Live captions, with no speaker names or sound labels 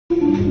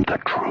The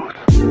truth.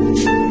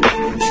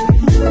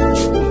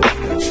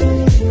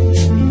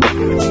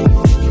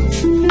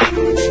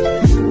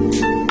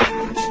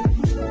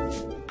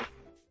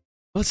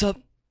 What's up,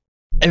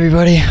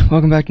 everybody?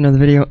 Welcome back to another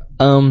video.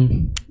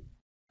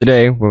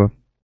 Today we're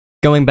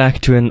going back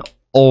to an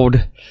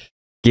old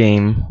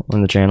game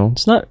on the channel.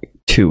 It's not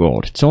too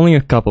old. It's only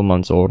a couple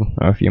months old,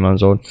 or a few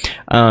months old.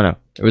 I don't know.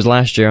 It was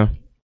last year.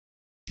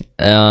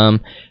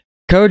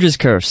 Courage's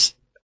Curse.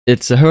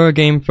 It's a horror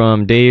game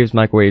from Dave's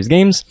Microwaves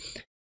Games,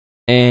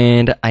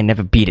 and I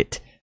never beat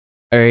it.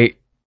 I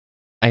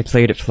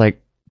played it for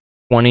like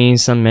 20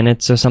 some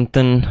minutes or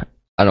something.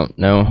 I don't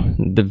know.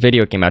 The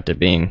video came out to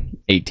being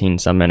 18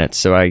 some minutes,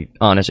 so I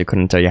honestly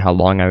couldn't tell you how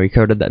long I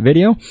recorded that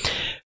video.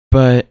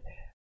 But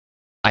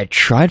I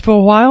tried for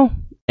a while,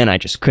 and I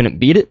just couldn't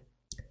beat it.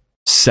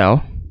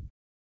 So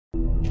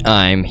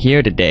I'm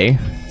here today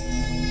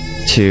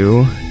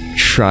to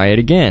try it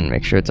again.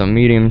 Make sure it's on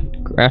medium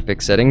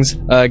graphic settings.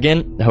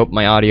 Again, I hope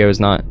my audio is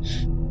not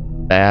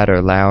bad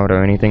or loud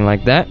or anything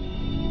like that.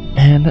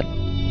 And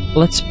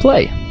let's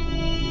play.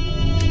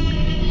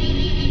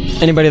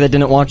 Anybody that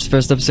didn't watch the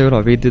first episode,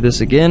 I'll read through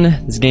this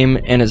again. This game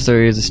and its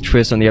story is a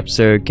twist on the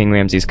episode King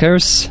Ramses'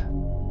 Curse,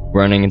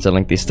 running into a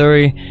lengthy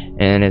story,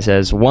 and it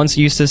says, once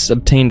Eustace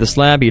obtained the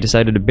slab, he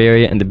decided to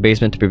bury it in the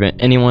basement to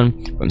prevent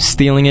anyone from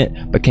stealing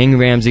it, but King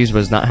Ramses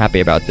was not happy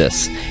about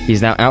this.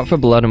 He's now out for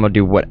blood and will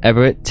do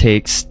whatever it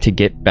takes to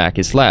get back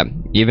his slab,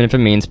 even if it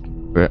means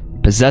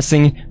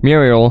possessing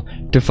Muriel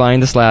to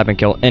find the slab and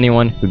kill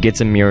anyone who gets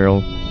in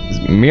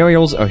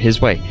Muriel's or his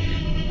way.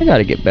 I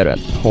gotta get better at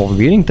the whole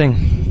reading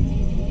thing.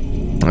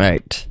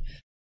 Alright.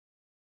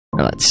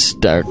 Now let's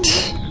start.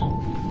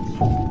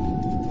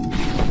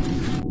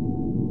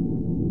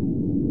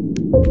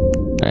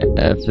 Alright,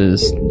 F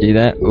is do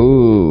that.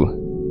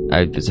 Ooh.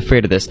 I was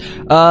afraid of this.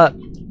 I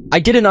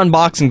did an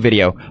unboxing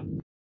video,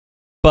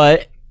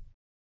 but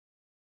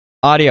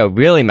audio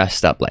really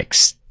messed up, like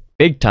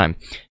big time.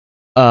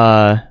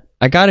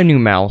 I got a new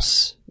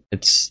mouse.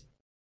 It's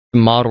the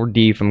Model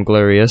D from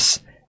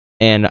Glorious,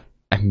 and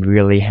I'm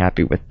really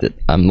happy with it.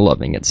 I'm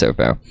loving it so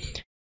far.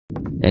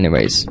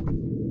 Anyways,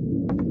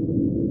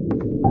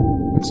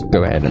 let's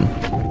go ahead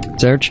and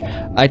search.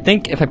 I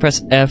think if I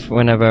press F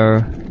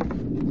whenever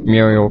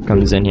Muriel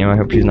comes in here, I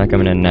hope she's not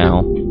coming in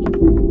now.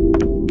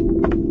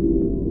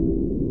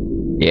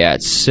 Yeah,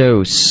 it's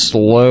so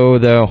slow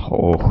though.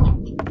 Oh.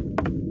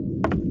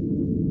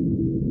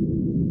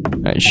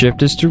 Alright,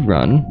 shift is to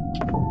run.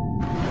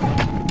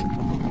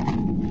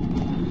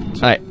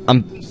 Alright,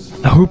 I'm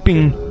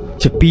hoping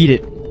to beat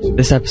it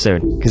this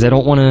episode, because I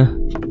don't want to,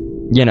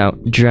 you know,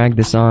 drag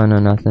this on or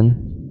nothing.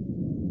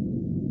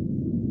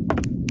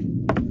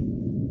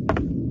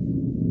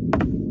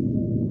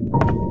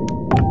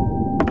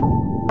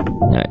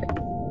 Alright.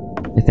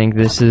 I think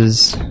this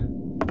is...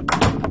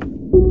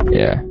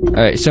 yeah.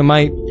 Alright, so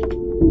I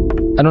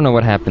don't know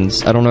what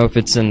happens. I don't know if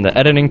it's in the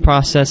editing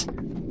process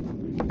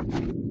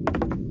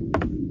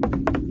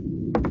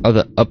or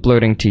the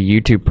uploading to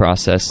YouTube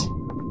process.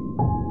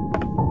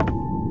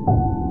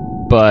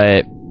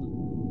 But...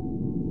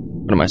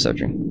 what am I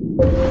searching?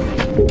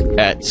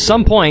 At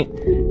some point,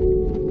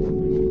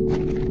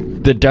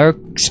 the dark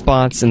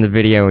spots in the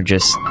video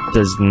just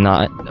does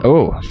not...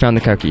 oh, found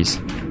the cookies.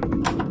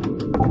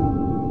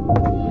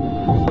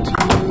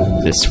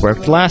 This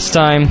worked last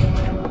time.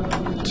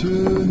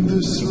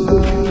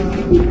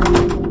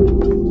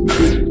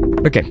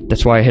 Okay,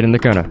 that's why I hid in the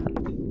corner.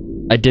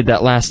 I did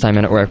that last time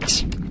and it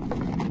worked.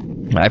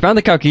 I found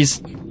the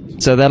cookies,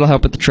 so that'll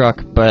help with the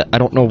truck, but I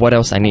don't know what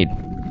else I need.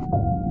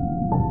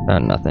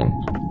 Found nothing.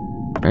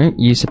 Aren't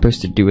you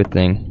supposed to do a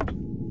thing?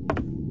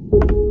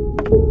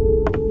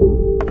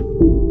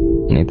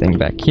 Anything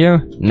back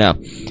here? No.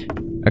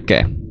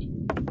 Okay.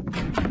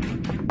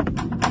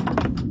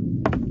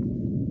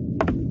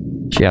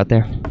 She out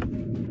there?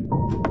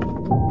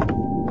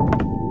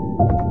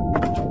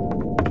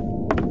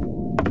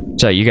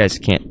 So you guys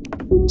can't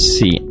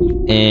see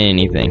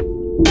anything.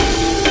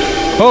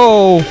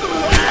 Oh!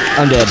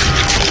 I'm dead.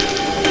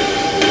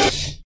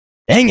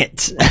 Dang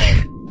it!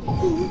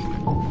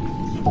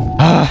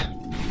 Ah.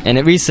 And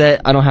it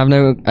reset. I don't have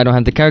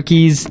the car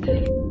keys.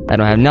 I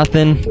don't have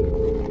nothing.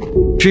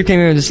 Tree came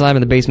over the slab in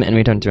the basement and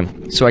returned to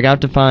him. So I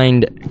got to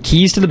find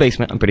keys to the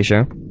basement, I'm pretty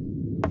sure.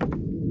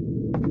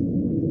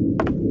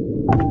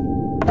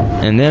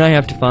 And then I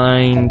have to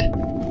find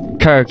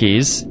car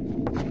keys.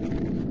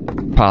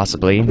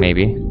 Possibly,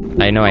 maybe.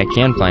 I know I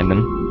can find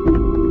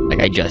them.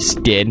 Like I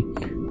just did.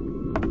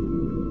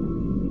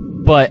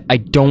 But I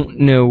don't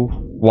know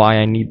why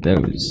I need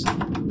those.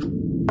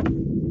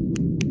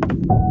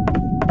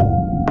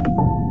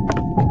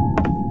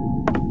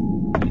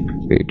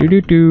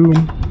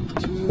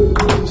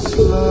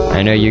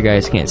 I know you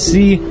guys can't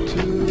see.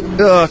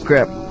 Oh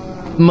crap.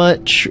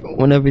 Much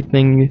when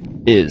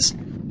everything is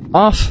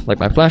off, like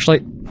my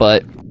flashlight,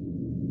 but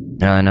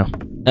I know.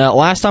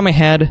 Last time I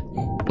had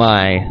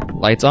my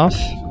lights off,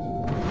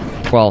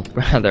 well,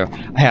 rather,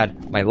 I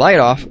had my light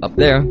off up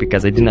there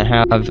because I didn't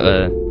have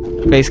a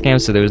face cam,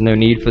 so there was no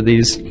need for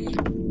these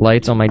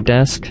lights on my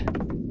desk.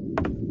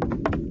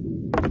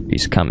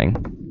 She's coming.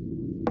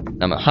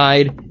 I'm gonna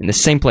hide in the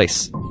same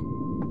place.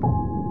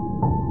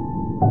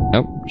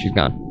 Nope, she's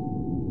gone.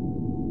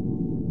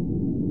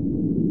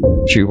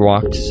 She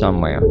walked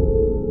somewhere.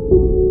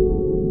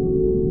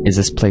 Is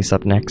this place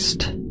up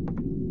next?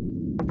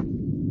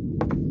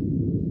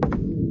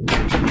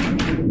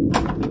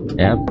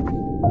 Yep.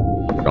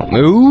 Don't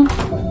move.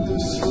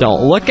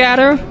 Don't look at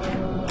her.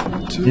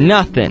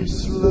 Nothing.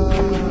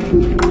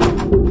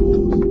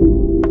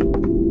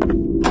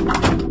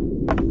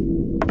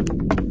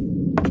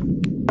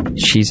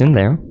 She's in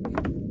there,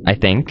 I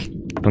think.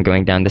 I'm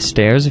going down the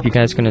stairs, if you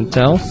guys couldn't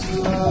tell.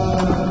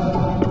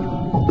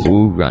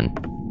 Ooh, run.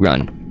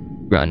 Run.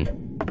 Run.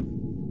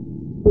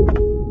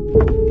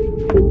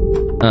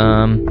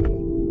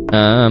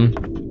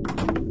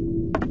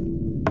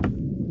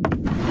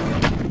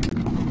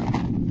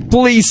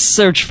 Please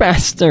search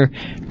faster!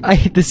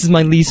 This is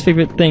my least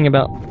favorite thing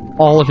about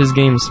all of his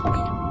games.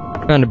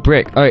 Found a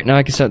brick. Alright, now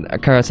I can set a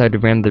car outside to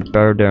ram the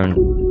barn door.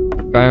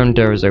 Barn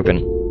door is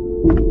open.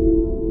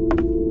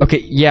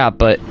 Okay, yeah,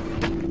 but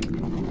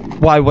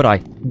why would I?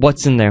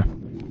 What's in there?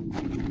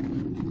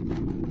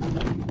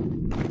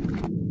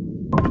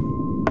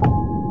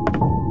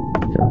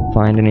 Don't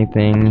find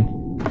anything.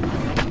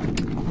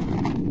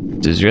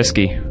 This is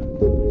risky.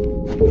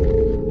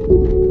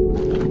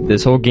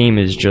 This whole game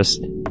is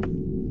just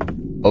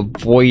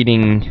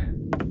avoiding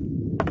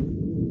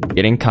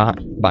getting caught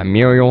by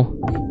Muriel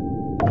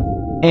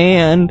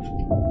and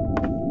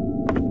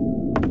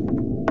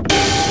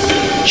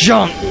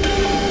junk.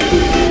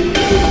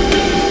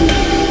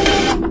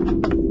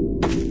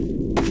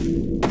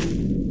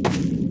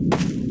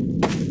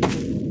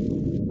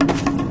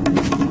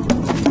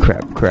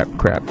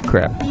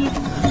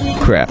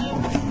 Crap.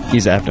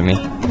 He's after me.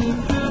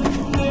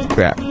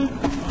 Crap.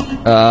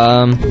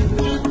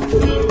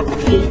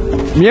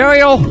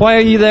 Muriel, why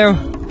are you there?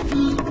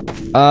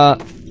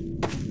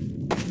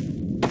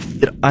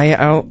 Did I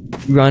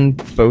outrun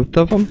both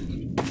of them?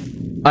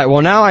 Alright,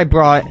 well now I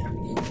brought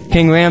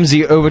King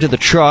Ramsey over to the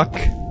truck.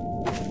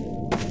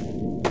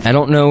 I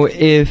don't know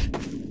if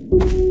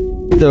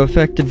they're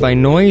affected by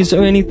noise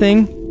or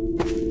anything.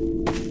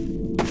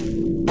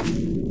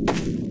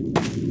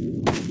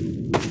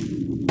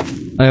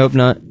 I hope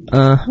not.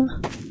 Oh.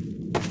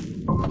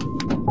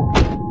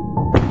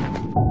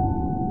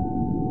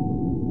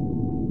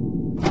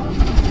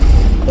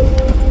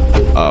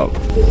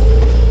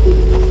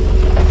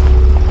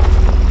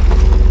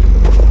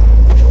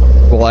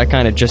 Well, I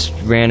kinda just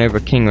ran over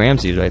King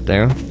Ramsey right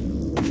there.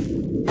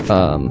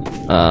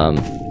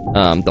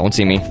 Don't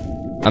see me.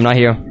 I'm not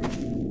here.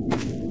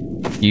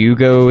 You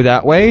go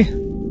that way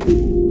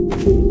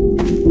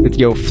with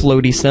your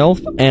floaty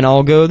self, and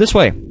I'll go this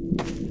way.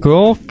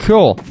 Cool.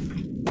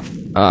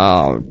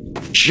 Oh,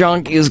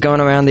 Junk is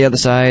going around the other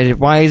side.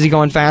 Why is he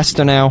going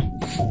faster now?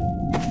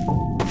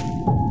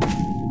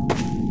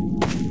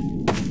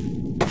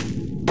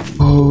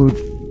 Oh,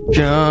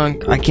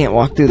 Junk. I can't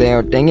walk through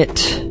there. Dang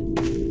it.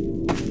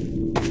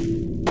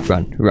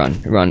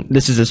 Run.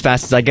 This is as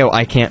fast as I go.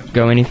 I can't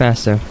go any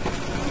faster.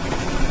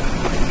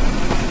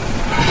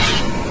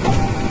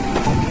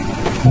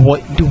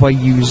 What do I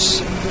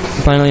use?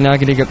 Finally, now I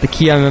can dig up the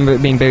key. I remember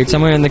it being buried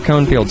somewhere in the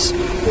cornfields.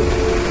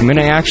 I mean,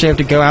 I actually have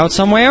to go out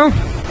somewhere?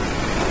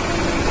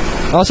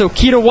 Also,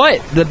 key to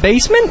what? The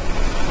basement?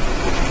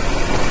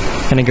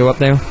 Can I go up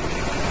there?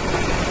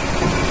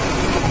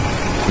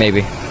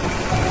 Maybe.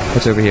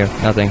 What's over here?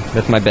 Nothing.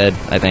 That's my bed,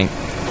 I think.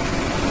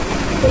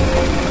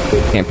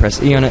 Can't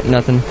press E on it,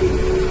 nothing.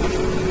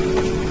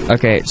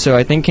 Okay, so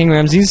I think King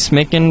Ramsey's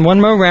making one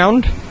more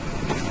round.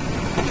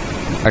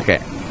 Okay,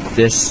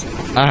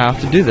 I have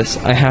to do this.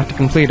 I have to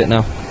complete it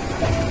now.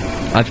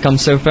 I've come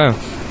so far.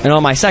 And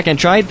on my second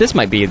try, this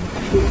might be a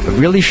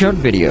really short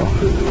video.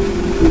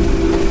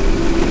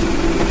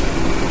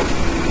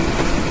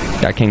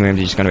 Yeah, King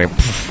Ramsey's just gonna be...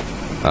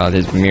 Poof. Oh,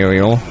 there's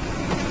Muriel.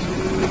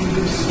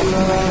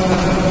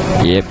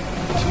 Yep.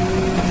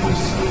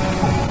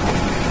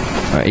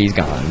 Alright, he's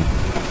gone.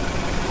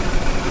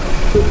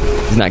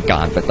 He's not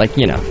gone, but like,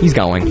 you know, he's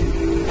going.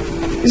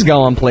 He's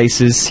going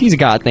places. He's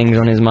got things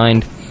on his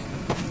mind.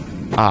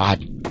 Ah,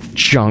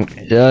 Junk.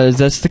 Is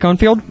this the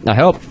cornfield? I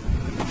hope.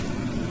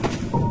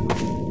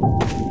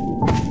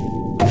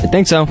 I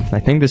think so. I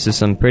think this is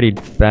some pretty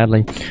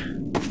badly.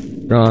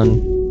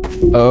 Run.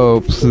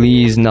 Oh,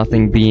 please,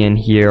 nothing be in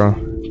here.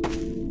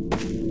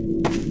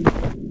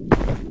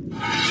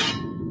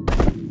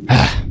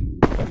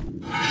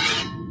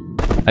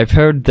 I've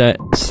heard that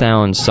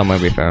sound somewhere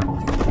before.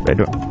 But I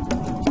don't...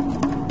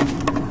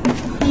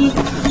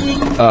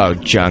 Oh,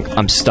 Junk.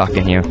 I'm stuck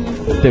in here.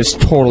 There's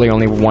totally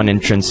only one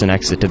entrance and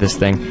exit to this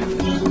thing.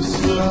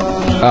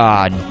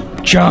 Ah,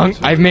 Junk.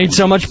 I've made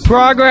so much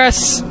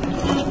progress!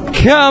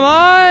 Come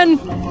on!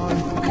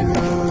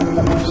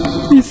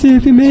 You see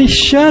if you may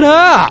shut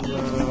up!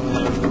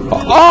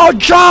 Oh,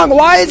 Junk!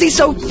 Why is he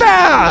so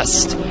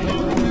fast?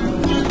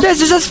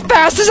 This is as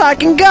fast as I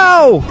can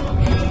go!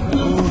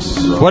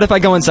 What if I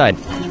go inside?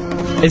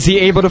 Is he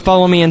able to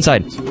follow me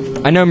inside?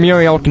 I know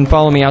Muriel can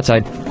follow me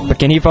outside, but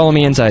can he follow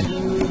me inside?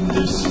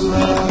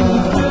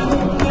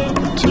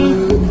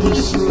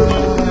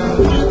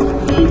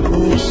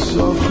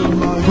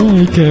 Oh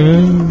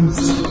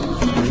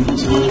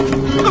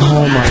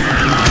my.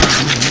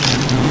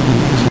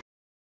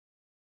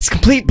 It's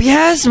complete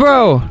BS,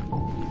 bro!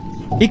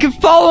 He can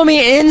follow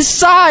me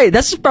inside!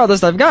 That's the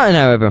farthest I've gotten,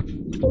 however.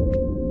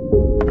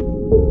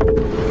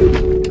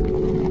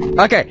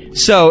 Okay,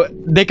 so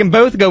they can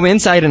both go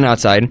inside and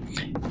outside.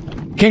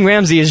 King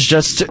Ramsey is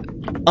just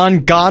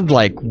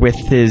ungodlike with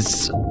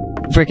his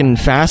freaking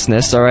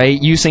fastness, alright?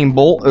 Usain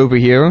Bolt over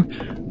here.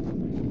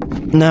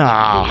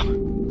 Nah.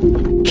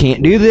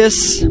 Can't do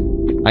this.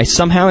 I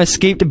somehow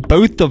escaped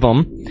both of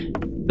them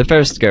the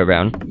first go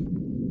round.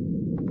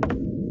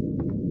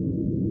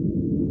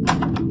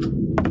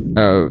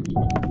 Oh.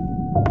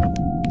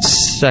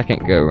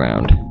 Second go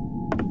round.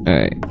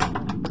 Alright.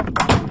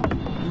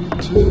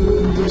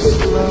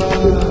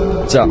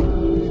 So,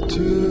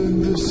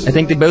 I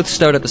think they both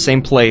start at the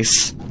same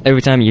place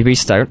every time you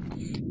restart,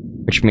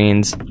 which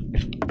means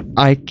if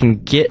I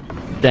can get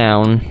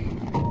down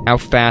how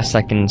fast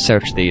I can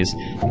search these,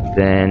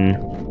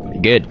 then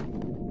good.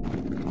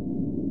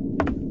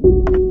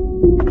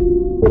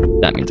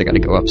 That means I gotta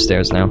go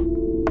upstairs now.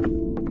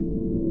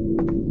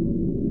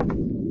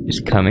 He's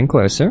coming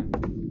closer.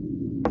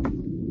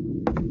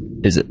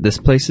 Is it this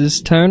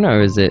place's turn,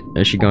 or is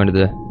she going to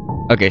the...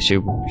 Okay, she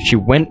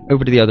went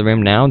over to the other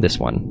room now, this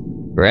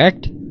one.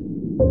 Correct?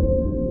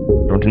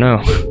 Don't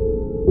know.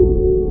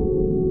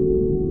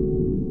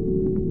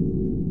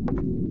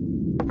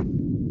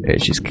 Okay,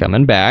 she's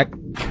coming back.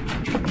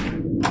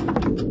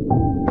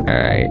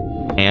 Alright.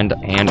 And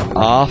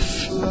off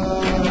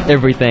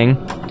everything.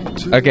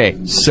 Okay,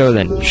 so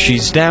then,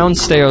 she's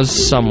downstairs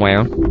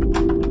somewhere.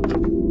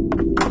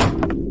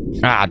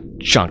 Ah,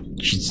 junk.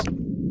 She's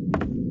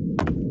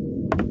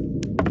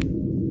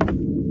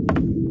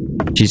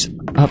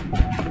up.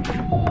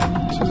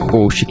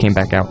 Oh, she came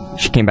back out.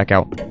 She came back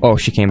out. Oh,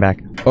 she came back.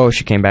 Oh,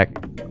 she came back.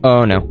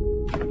 Oh, no.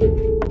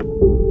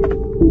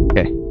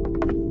 Okay.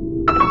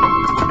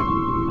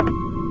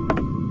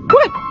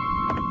 What?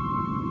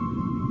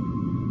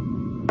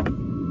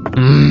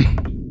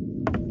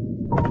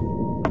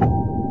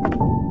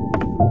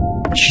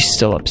 She's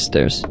still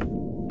upstairs.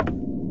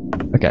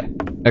 Okay.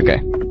 Okay.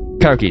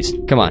 Car keys.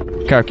 Come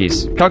on. Car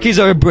keys. Car keys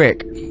are a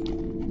brick.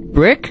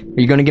 Brick?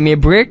 Are you gonna give me a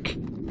brick?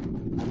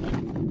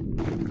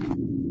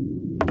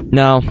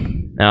 No.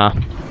 Nah.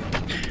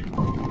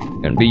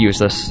 Gonna be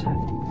useless.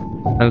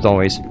 As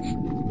always.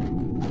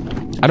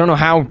 I don't know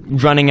how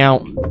running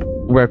out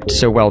worked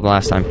so well the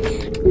last time.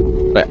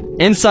 But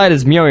inside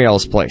is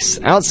Muriel's place.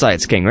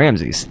 Outside's King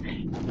Ramsey's.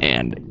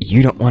 And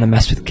you don't want to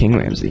mess with King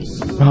Ramsey.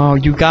 Oh,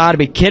 you gotta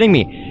be kidding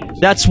me.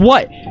 That's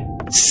what?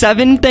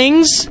 7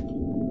 things?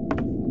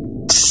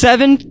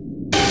 7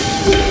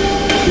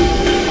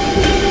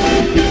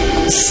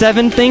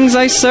 things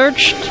I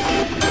searched?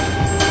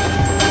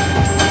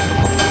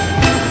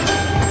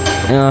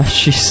 Oh,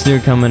 she's still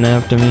coming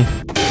after me.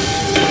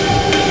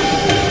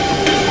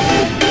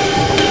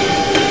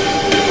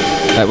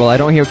 Alright, well, I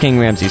don't hear King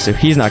Ramsey, so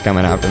he's not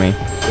coming after me.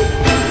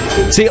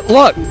 See,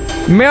 look!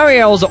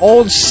 Mariel's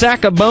old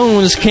sack of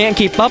bones can't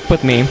keep up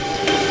with me.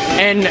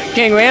 And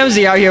King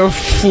Ramsey out here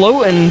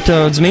floating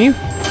towards me.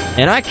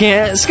 And I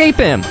can't escape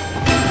him.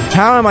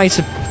 How am I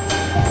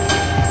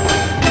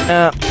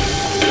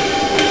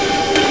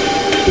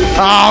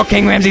Oh,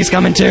 King Ramsey's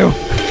coming too!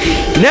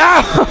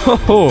 No!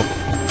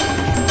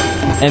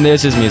 And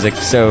there's his music,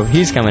 so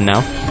he's coming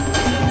now.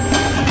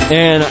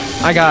 And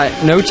I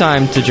got no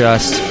time to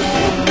just...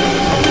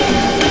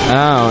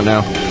 I don't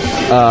know.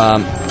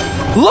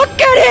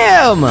 Look at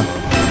him!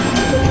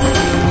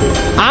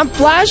 I'm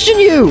flashing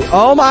you!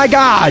 Oh my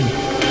god!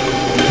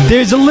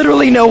 There's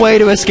literally no way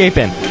to escape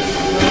him.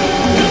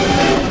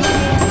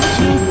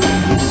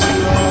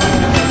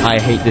 I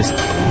hate this.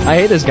 I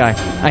hate this guy.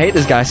 I hate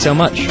this guy so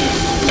much.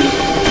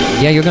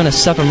 Yeah, you're gonna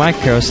suffer my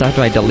curse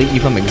after I delete you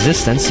from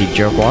existence, you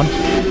jerkwad.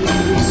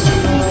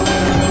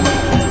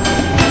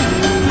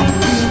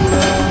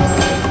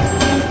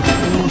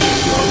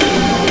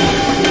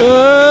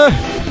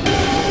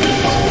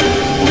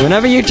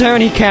 Whenever you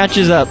turn, he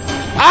catches up.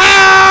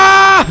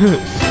 Ah!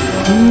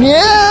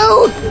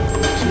 No!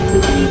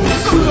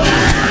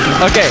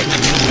 Okay,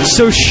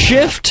 so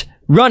shift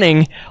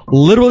running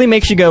literally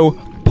makes you go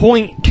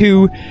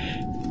 0.2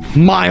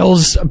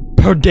 miles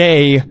per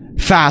day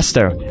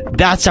faster.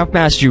 That's how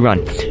fast you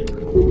run.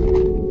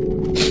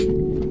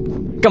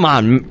 Come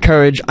on,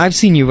 Courage. I've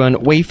seen you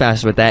run way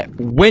faster with that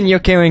when you're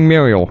carrying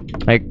Muriel.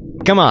 Like,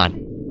 come on.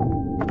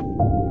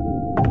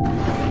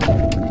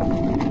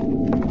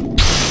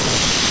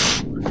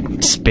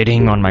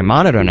 Spitting on my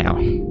monitor now.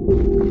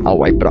 I'll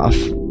wipe it off.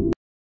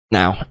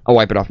 Now. I'll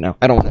wipe it off now.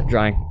 I don't want it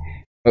drying.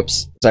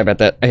 Oops. Sorry about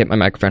that. I hit my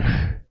microphone.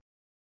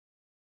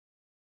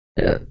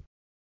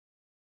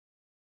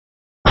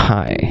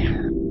 Hi.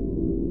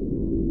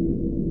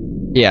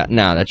 Yeah,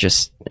 no, that's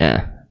just...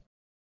 yeah.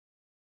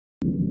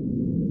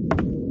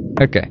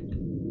 Okay.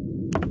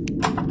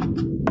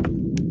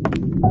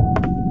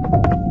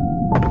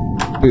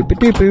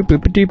 Boop-a-doop-boop,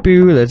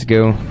 boop-a-doop-boo. Let's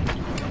go.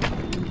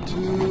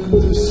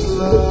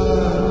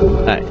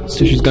 Alright,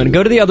 so she's gonna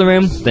go to the other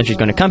room, then she's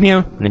gonna come here,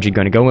 and then she's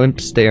gonna go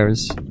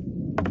upstairs.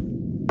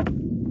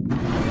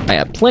 I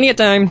have plenty of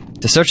time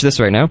to search this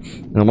right now.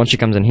 And then once she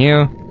comes in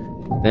here,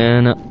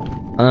 then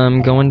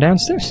I'm going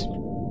downstairs.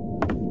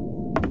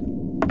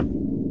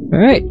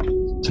 Alright,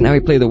 so now we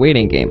play the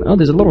waiting game. Oh,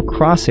 there's a little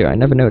cross here. I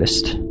never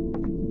noticed.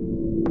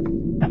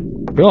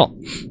 Cool.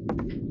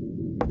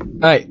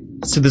 Alright,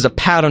 so there's a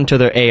pattern to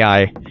their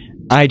AI.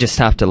 I just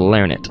have to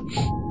learn it.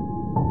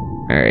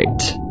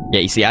 Alright. Yeah,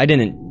 you see, I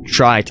didn't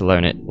try to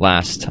learn it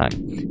last time.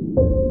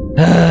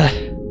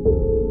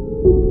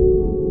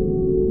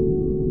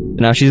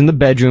 Now she's in the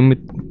bedroom with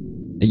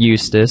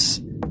Eustace.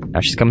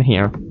 Now she's coming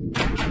here.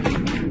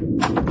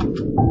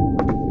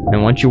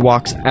 And once she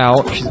walks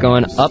out, she's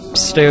going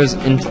upstairs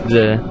into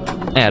the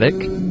attic.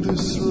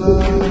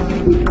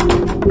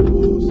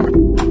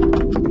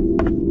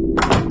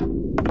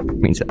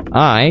 Means that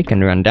I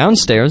can run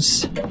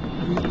downstairs.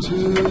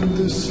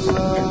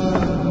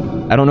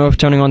 I don't know if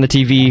turning on the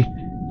TV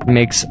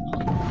makes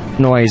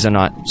noise or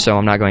not, so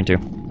I'm not going to.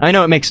 I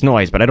know it makes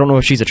noise, but I don't know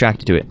if she's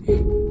attracted to it.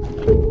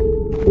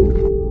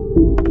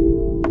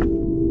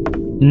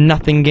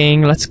 Nothing,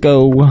 gang. Let's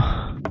go.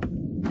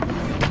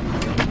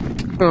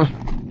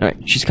 Alright,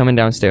 she's coming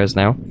downstairs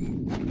now.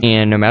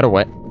 And no matter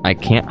what, I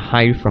can't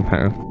hide from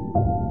her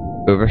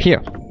over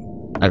here.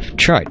 I've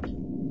tried.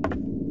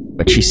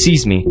 But she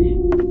sees me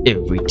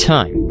every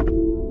time.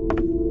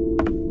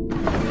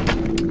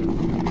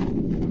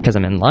 Because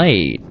I'm in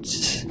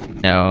light.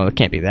 No, it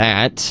can't be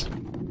that.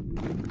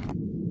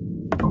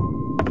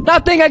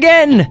 Nothing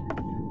again!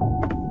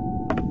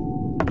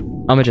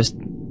 I'ma just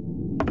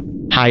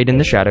hide in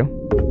the shadow.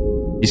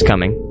 She's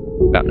coming.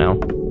 About now.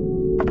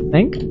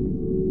 Think?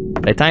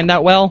 Did I time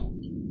that well?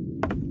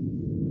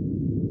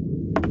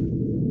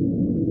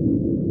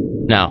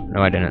 No,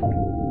 I didn't.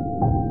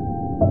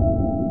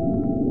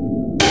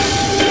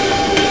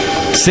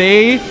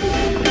 See?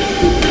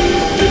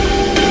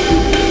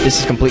 This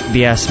is complete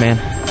BS, man.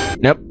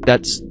 Nope,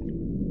 that's...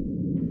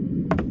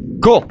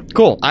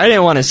 Cool. I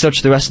didn't want to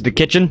search the rest of the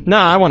kitchen.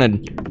 Nah, I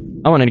wanted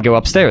to go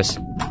upstairs.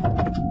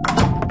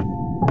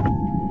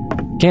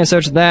 Can't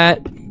search that.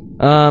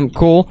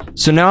 Cool.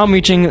 So now I'm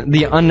reaching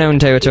the unknown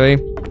territory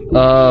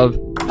of...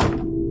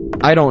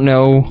 I don't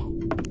know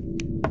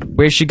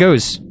where she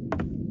goes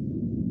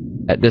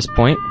at this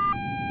point.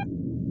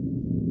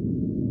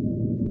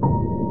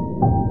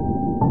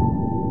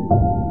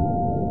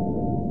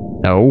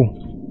 No.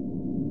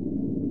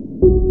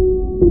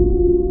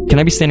 Can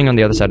I be standing on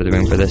the other side of the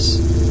room for this?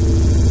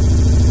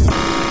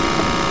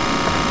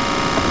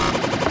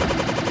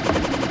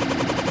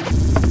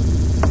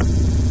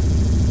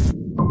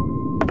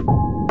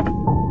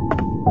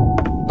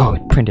 Oh,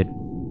 it printed.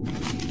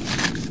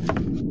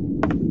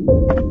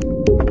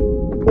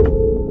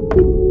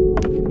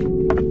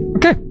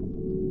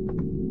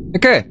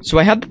 Okay, so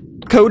I had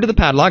the code to the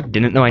padlock.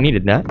 Didn't know I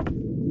needed that.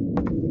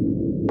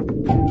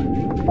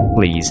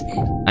 Please,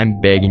 I'm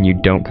begging you,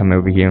 don't come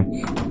over here.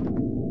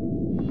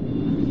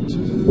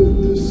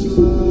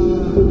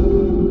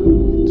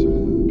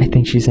 I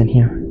think she's in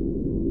here.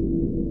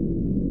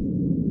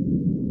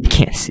 I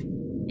can't see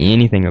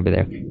anything over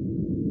there.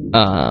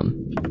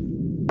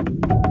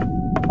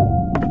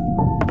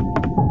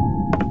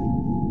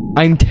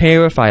 I'm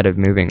terrified of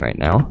moving right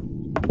now.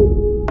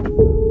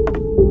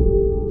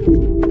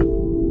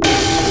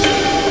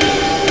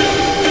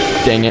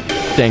 Dang it.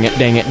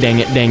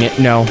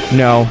 No.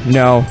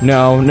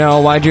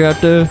 Why'd you have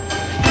to...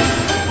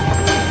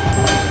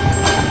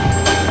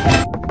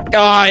 Oh,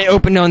 I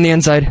opened on the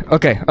inside.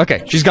 Okay.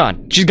 She's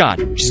gone. She's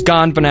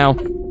gone for now.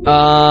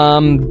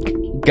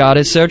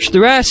 Gotta search the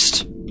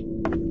rest.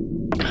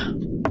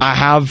 I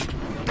have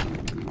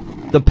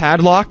the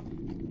padlock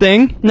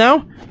thing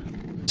now.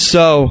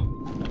 So,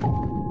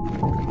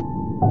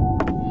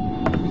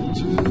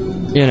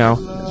 you know,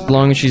 as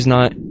long as she's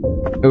not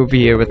over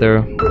here with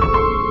her...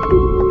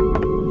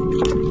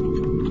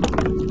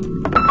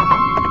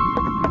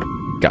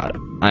 God,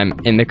 I'm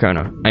in the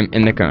corner.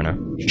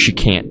 She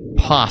can't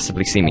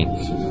possibly see me.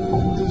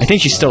 I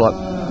think she's still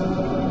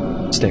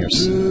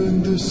upstairs.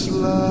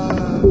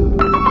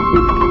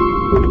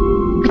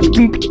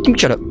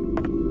 Shut up.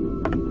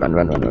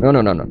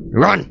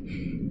 Run!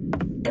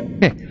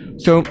 Okay,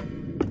 so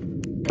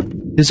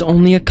there's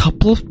only a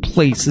couple of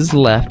places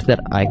left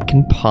that I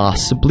can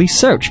possibly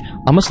search.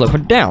 I'm gonna slow her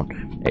down.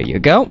 There you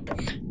go.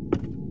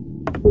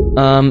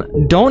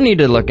 Don't need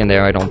to look in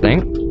there, I don't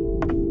think.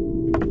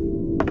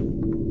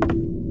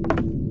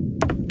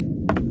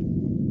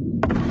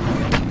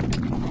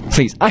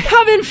 Please, I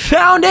haven't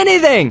found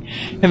anything!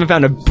 Haven't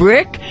found a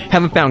brick,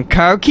 haven't found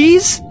car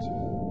keys.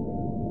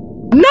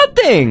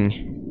 Nothing!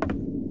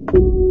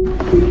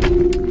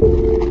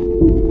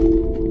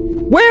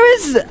 Where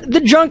is the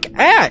junk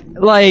at?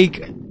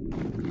 Like...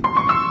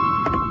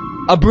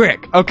 a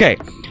brick. Okay.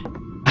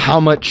 How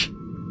much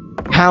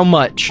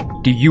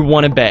do you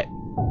want to bet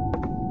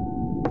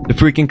the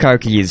freaking car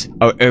keys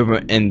are over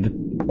in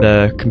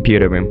the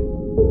computer room?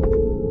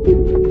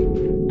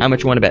 How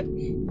much you want to bet?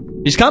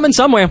 She's coming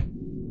somewhere.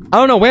 I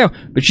don't know where,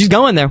 but she's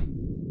going there.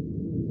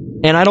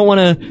 And I don't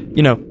want to,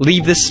 you know,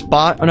 leave this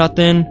spot or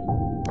nothing.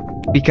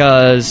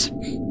 Because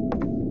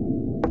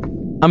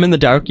I'm in the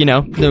dark, you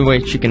know, the way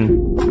she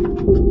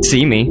can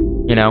see me,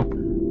 you know.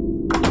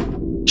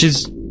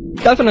 She's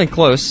definitely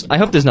close. I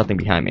hope there's nothing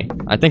behind me.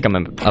 I think I'm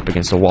up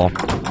against a wall.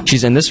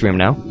 She's in this room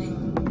now.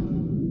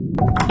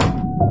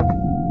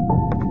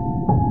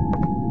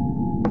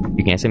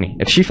 You can't see me.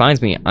 If she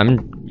finds me,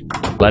 I'm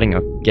letting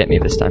her get me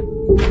this time.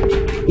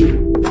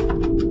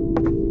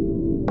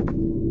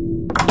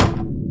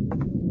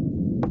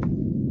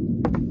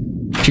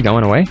 Is she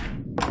going away?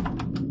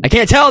 I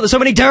can't tell! There's so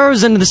many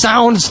terrors and the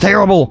sound's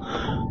terrible!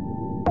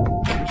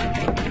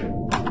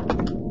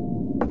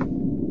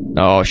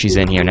 Oh, she's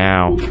in here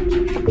now.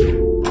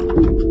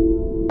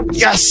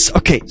 Yes!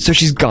 Okay, so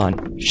she's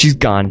gone. She's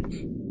gone.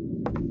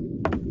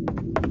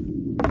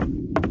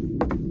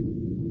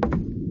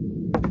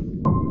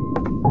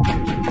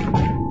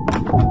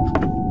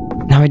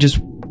 Now I just...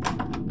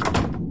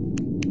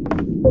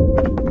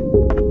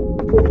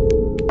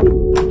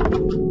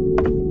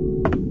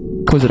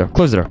 Close the door,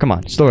 close the door, come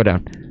on, slow her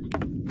down.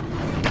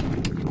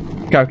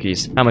 Car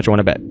keys, how much you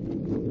wanna bet?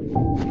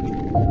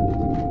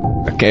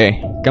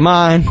 Okay, come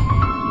on.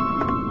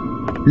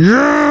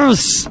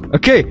 Yes!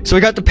 Okay, so I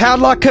got the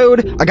padlock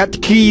code, I got the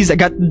keys, I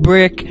got the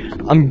brick.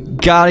 I'm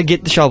gotta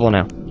get the shovel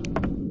now.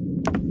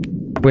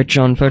 Which,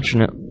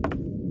 unfortunately...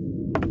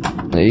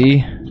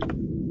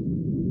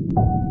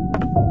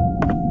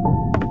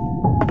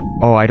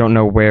 Oh, I don't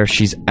know where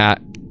she's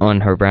at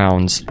on her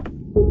rounds.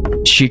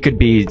 She could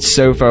be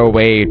so far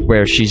away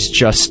where she's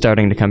just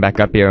starting to come back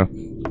up here.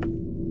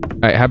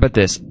 Alright, how about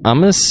this?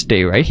 I'm gonna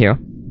stay right here.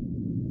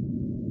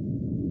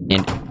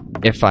 And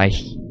if I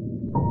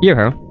hear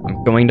her,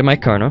 I'm going to my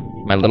corner,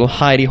 my little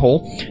hidey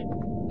hole.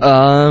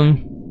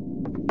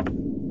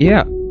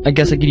 Yeah, I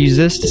guess I could use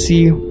this to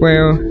see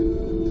where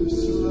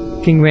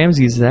King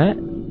Ramsey's at.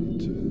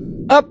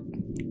 Up!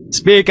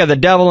 Speak of the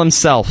devil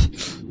himself.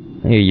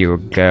 Here you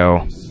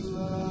go.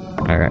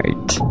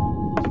 Alright.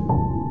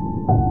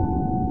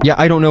 Yeah,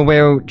 I don't know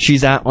where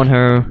she's at on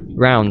her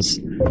rounds.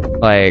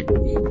 Like,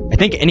 I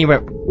think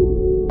anywhere...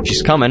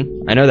 She's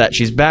coming. I know that.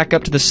 She's back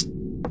up to this...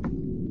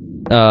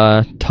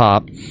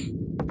 top.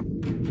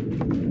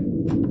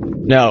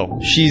 No,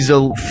 she's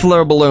a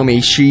floor below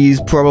me.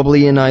 She's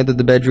probably in either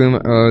the bedroom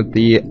or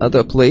the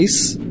other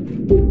place.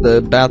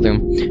 The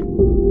bathroom.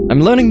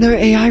 I'm learning their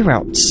AI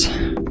routes.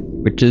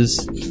 Which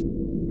is...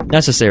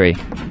 necessary.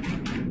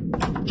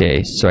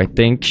 Okay, so I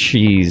think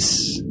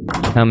she's...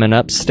 coming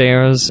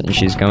upstairs, and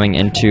she's going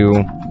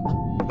into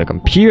the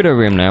computer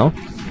room now.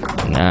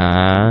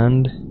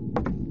 And...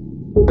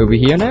 over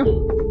here now?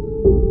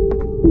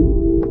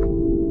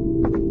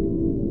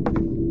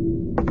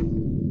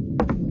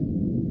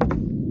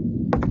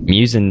 I'm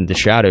using the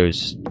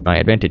shadows to my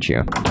advantage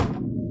here.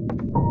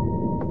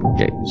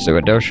 Okay, so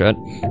a door shut.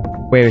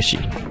 Where is she?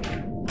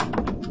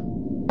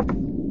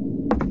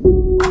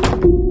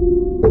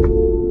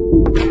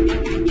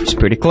 She's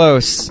pretty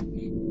close.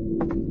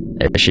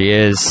 There she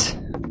is.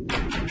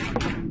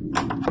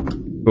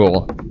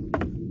 Cool.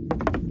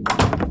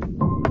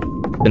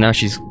 So now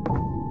she's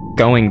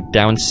going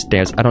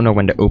downstairs. I don't know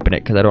when to open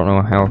it because I don't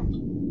know how.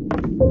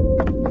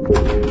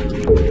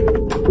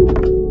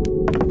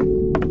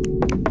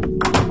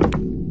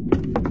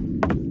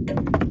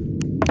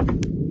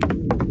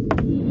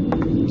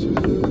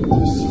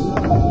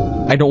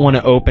 I don't want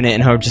to open it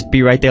and her just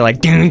be right there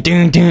like dun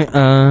dun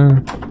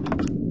dun.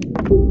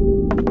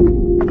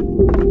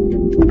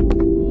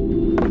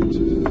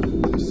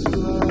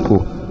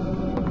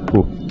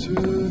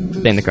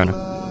 Stay in the corner.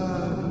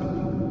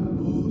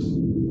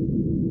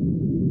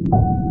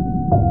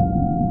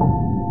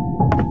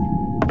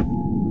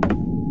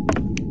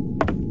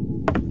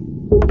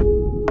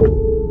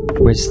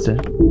 Where's the...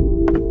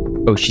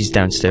 Oh, she's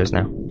downstairs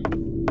now.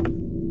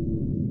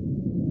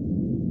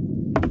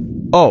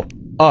 Oh!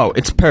 Oh,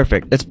 it's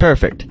perfect. It's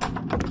perfect.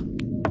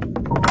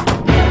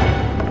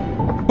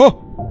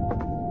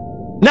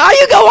 Oh! Now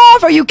you go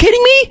off! Are you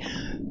kidding me?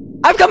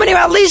 I've come in here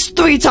at least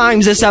 3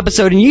 times this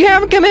episode and you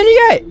haven't come in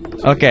yet!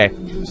 Okay,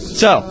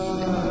 so,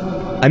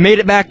 I made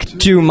it back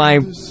to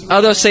my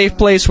other safe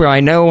place where I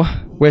know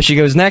where she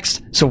goes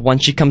next, so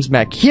once she comes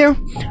back here,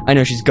 I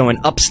know she's going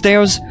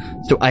upstairs,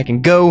 so I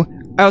can go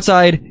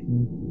outside,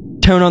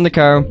 turn on the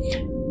car,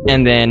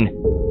 and then,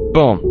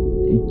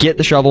 boom, get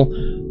the shovel.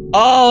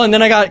 Oh, and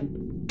then I got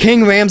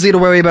King Ramsey to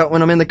worry about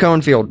when I'm in the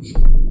cornfield.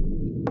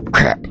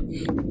 Crap.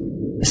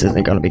 This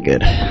isn't gonna be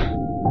good.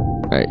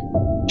 Alright,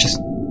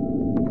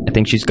 I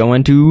think she's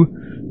going to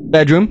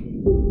bedroom.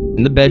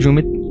 In the bedroom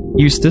with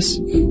Eustace.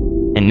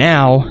 And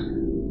now...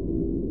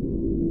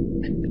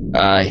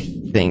 I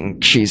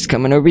think she's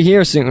coming over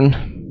here soon.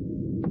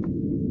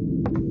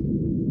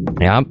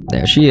 Yep,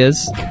 there she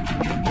is.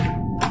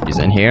 She's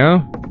in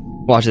here.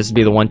 Watch this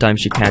be the one time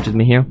she catches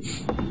me here.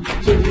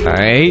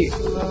 Alright.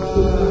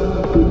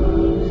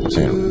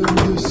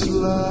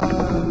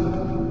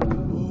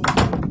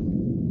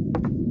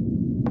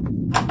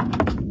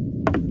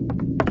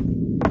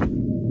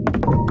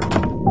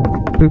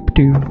 Boop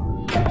doo.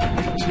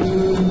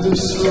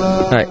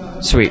 Alright,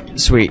 sweet.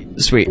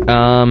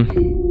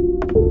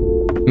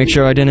 Make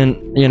sure I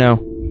didn't, you know,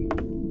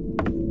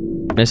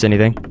 miss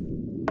anything.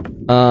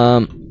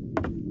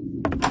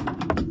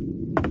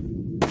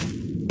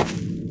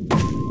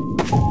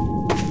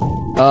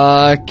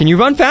 Can you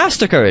run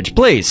faster, Courage?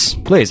 Please.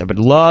 Please, I would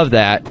love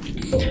that.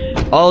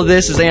 All of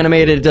this is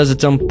animated, it does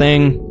its own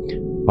thing.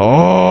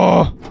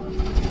 Oh!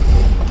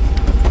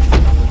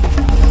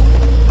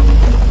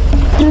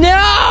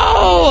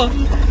 No!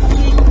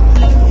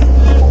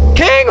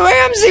 King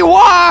Ramsey,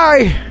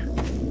 why?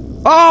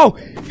 Oh!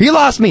 He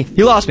lost me!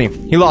 He lost me!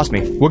 He lost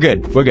me. We're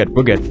good. We're good.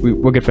 We're good.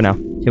 We're good for now.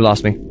 He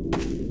lost me.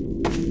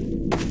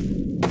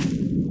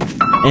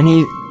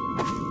 And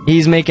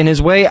he's making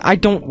his way. I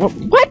don't...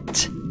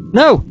 What?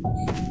 No!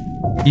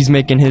 He's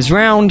making his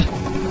round.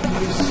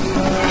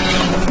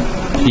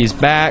 He's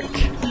back.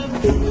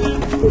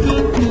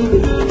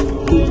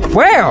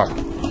 Where?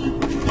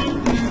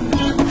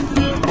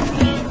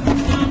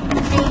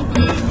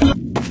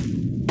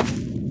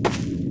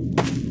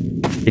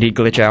 Did he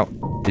glitch out?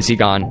 Is he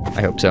gone?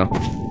 I hope so.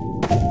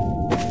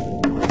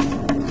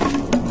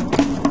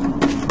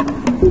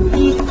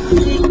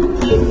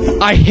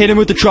 I hit him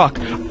with the truck.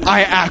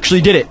 I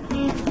actually did it.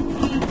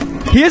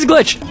 He is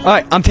glitched.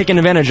 Alright, I'm taking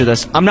advantage of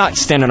this. I'm not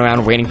standing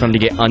around waiting for him to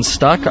get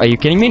unstuck. Are you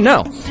kidding me?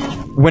 No.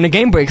 When a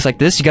game breaks like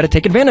this, you gotta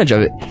take advantage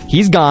of it.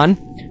 He's gone.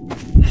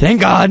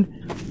 Thank God.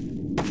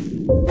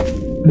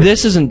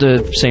 This isn't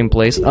the same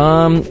place. You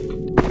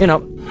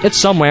know, it's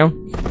somewhere.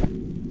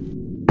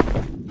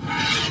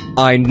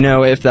 I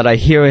know if that I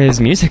hear his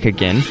music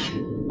again,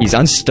 he's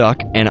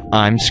unstuck and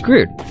I'm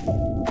screwed.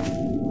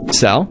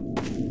 So,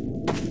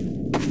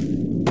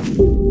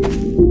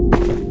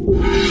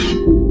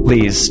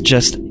 please,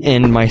 just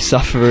end my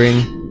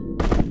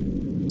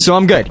suffering. So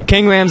I'm good.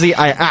 King Ramsey,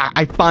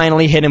 I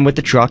finally hit him with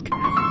the truck.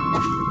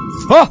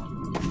 Oh!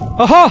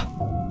 Aha!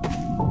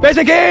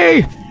 Basic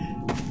key!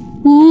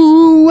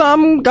 Ooh,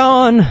 I'm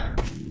gone.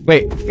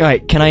 Wait,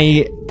 alright, can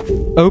I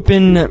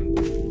open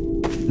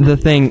the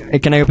thing?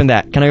 Can I open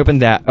that? Can I open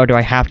that? Or do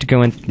I have to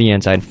go into the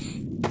inside?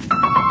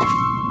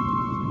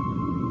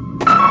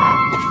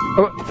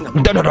 Oh,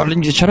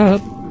 shut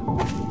up.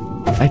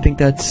 I think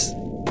that's...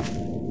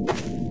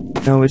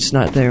 No, it's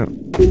not there.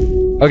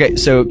 Okay,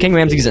 so King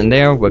Ramsey's in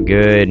there. We're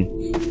good.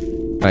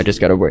 I just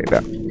gotta worry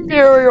about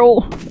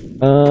Ariel.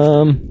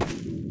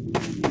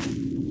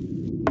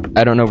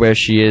 I don't know where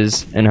she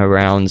is in her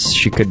rounds.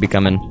 She could be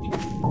coming.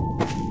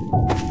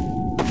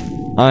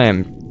 I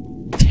am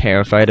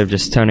terrified of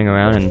just turning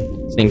around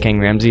and seeing King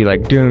Ramsey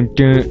like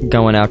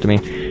going after me.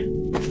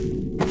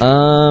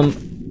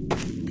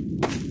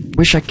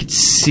 Wish I could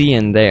see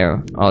in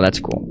there. Oh, that's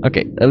cool.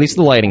 Okay, at least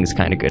the lighting is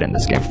kind of good in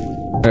this game.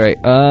 Alright,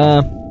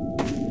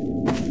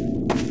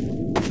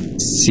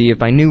 see,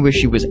 if I knew where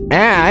she was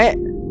at,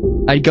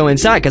 I'd go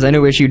inside, because I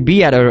knew where she would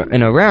be at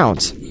in her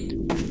rounds.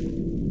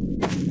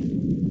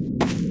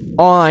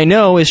 All I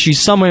know is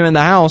she's somewhere in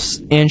the house,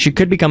 and she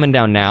could be coming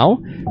down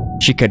now.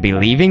 She could be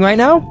leaving right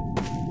now.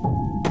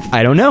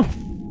 I don't know.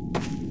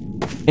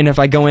 And if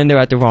I go in there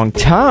at the wrong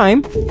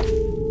time...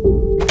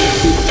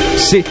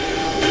 See...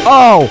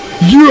 Oh!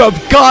 You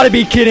have got to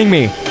be kidding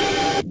me!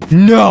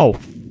 No!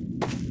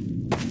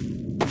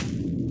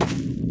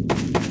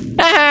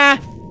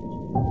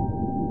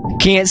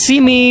 Can't see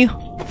me.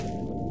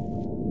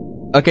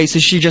 Okay, so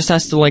she just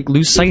has to like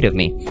lose sight of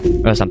me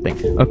or something.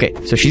 Okay,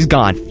 so she's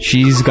gone.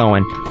 She's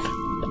going.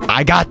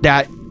 I got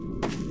that.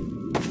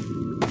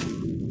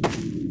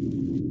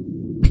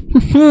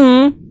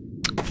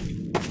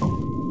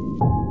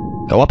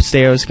 Go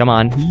upstairs, come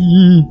on.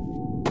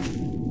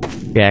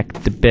 Back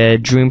to the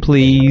bedroom,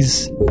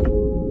 please.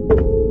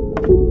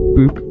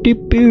 Boop de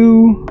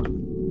boo.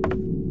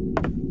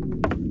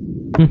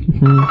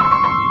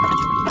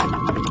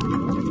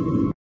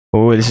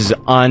 Oh, this is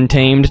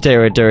untamed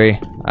territory.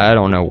 I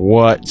don't know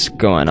what's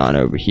going on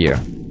over here.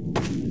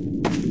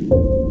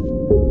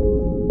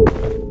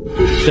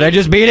 Did I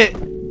just beat it?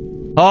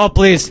 Oh,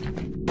 please.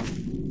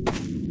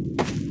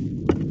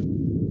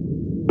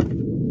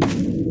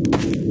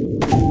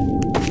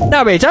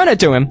 No, return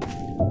it to him.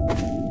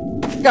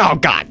 Oh,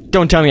 God.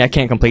 Don't tell me I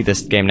can't complete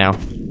this game now.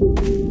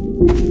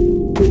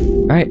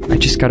 Alright, I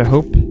just gotta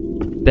hope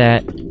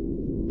that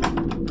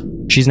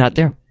she's not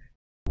there.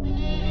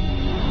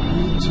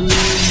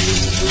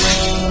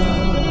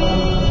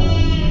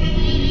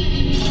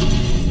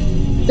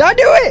 Did I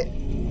do it?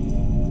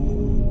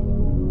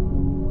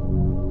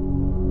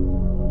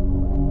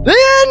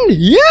 Then,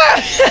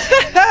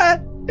 yeah!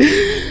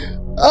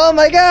 Oh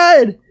my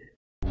God!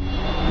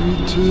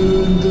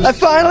 I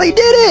finally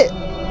did it!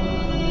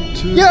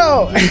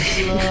 Yo!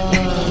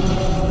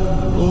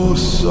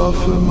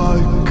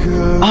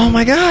 Oh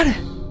my God!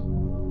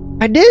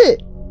 I did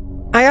it!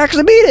 I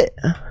actually beat it!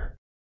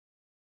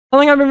 How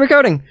long have I been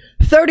recording?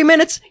 30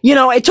 minutes? You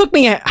know, it took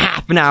me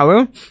half an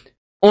hour.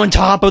 On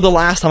top of the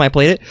last time I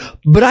played it.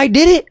 But I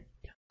did it!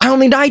 I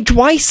only died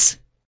twice!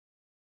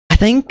 I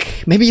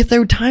think. Maybe a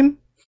third time?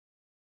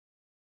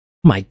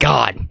 Oh my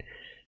God.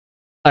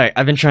 Alright,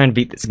 I've been trying to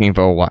beat this game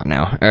for a while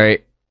now.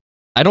 Alright.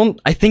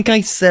 I think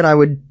I said I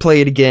would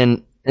play it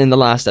again in the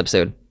last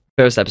episode.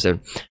 First episode.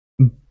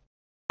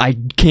 I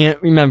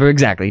can't remember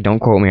exactly. Don't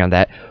quote me on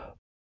that.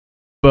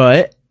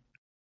 But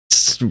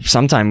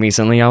sometime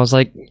recently, I was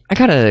like, I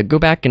gotta go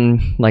back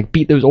and like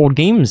beat those old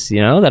games,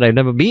 you know, that I'd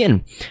never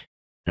beaten.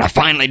 And I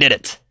finally did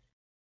it.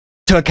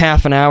 Took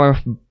half an hour,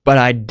 but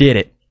I did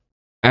it.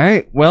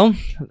 Alright, well,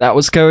 that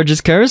was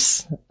Courage's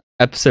Curse,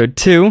 episode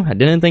 2. I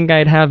didn't think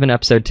I'd have an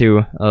episode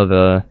 2 of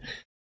a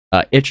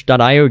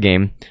itch.io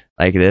game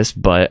like this,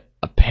 but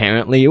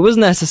apparently it was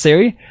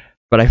necessary.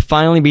 But I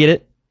finally beat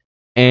it,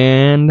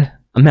 and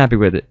I'm happy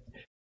with it.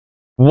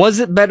 Was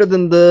it better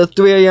than the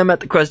 3 a.m.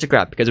 at the Krusty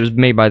Krab? Because it was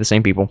made by the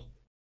same people.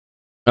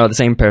 Oh, the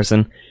same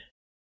person.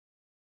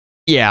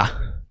 Yeah,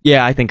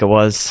 I think it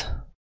was.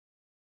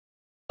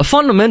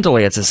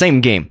 Fundamentally, it's the same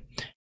game.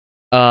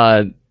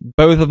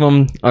 Both of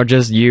them are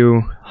just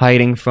you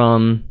hiding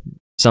from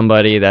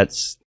somebody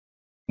that's,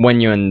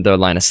 when you're in their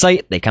line of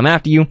sight, they come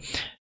after you.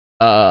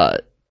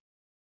 Both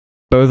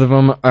of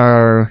them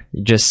are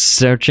just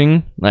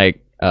searching,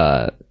 like,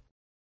 not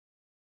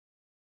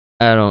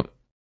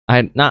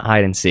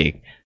hide and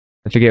seek.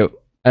 I forget,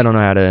 I don't know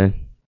how to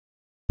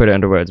put it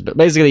into words, but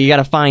basically you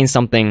gotta find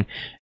something,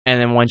 and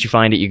then once you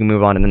find it, you can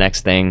move on to the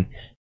next thing,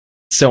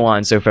 so on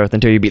and so forth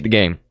until you beat the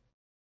game.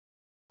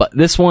 But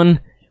this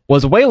one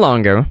was way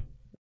longer,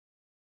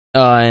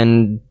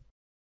 and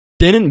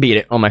didn't beat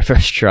it on my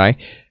first try.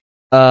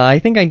 I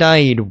think I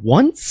died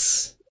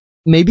once,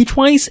 maybe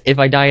twice, if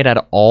I died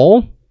at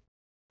all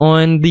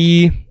on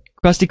the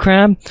Krusty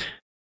Krab.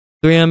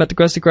 3 a.m. at the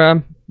Krusty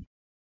Krab.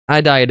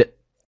 I died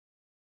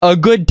a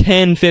good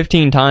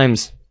 10-15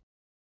 times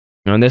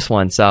on this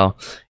one, so,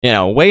 you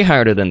know, way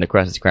harder than the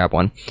Krusty Krab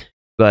one.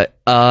 But,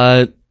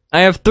 I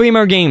have 3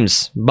 more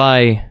games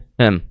by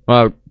him.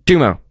 Well, 2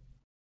 more.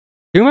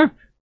 2 more?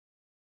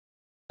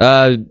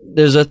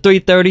 There's a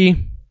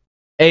 3:30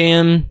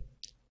 a.m.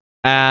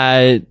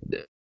 at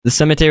the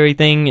cemetery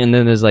thing, and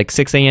then there's like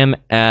 6 a.m.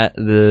 at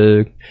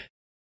the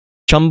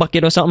chum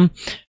bucket or something.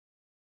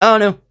 I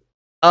don't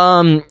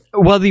know.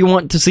 Whether you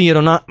want to see it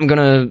or not, I'm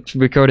gonna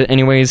record it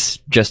anyways,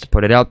 just to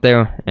put it out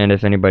there, and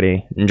if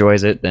anybody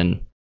enjoys it,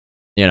 then,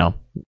 you know,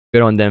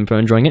 good on them for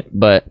enjoying it,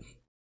 but,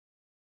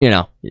 you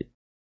know.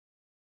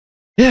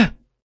 Yeah,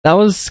 that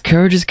was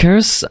Courage's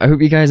Curse. I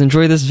hope you guys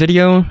enjoyed this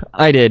video.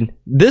 I did.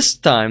 This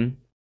time,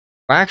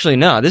 or actually,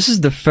 no, this is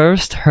the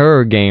first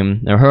horror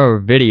game, or horror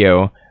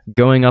video,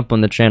 going up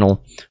on the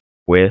channel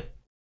with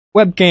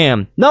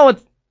webcam. No,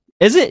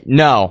 is it?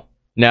 No.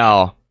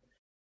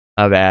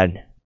 How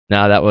bad.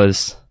 No, that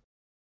was...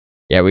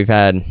 Yeah, we've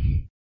had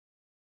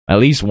at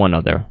least one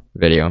other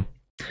video.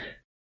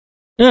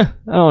 Yeah,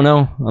 I don't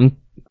know. I'm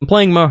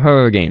playing more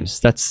horror games.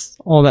 That's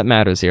all that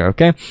matters here,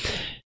 okay?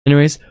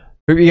 Anyways,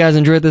 hope you guys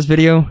enjoyed this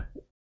video.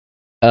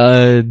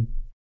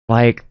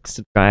 Like,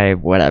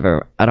 subscribe,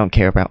 whatever. I don't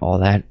care about all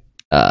that.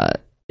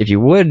 If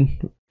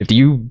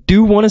you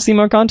do want to see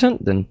more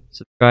content, then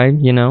subscribe,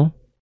 you know.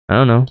 I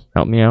don't know.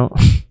 Help me out.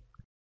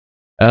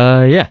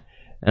 Yeah.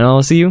 And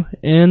I'll see you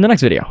in the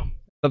next video.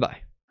 Bye-bye.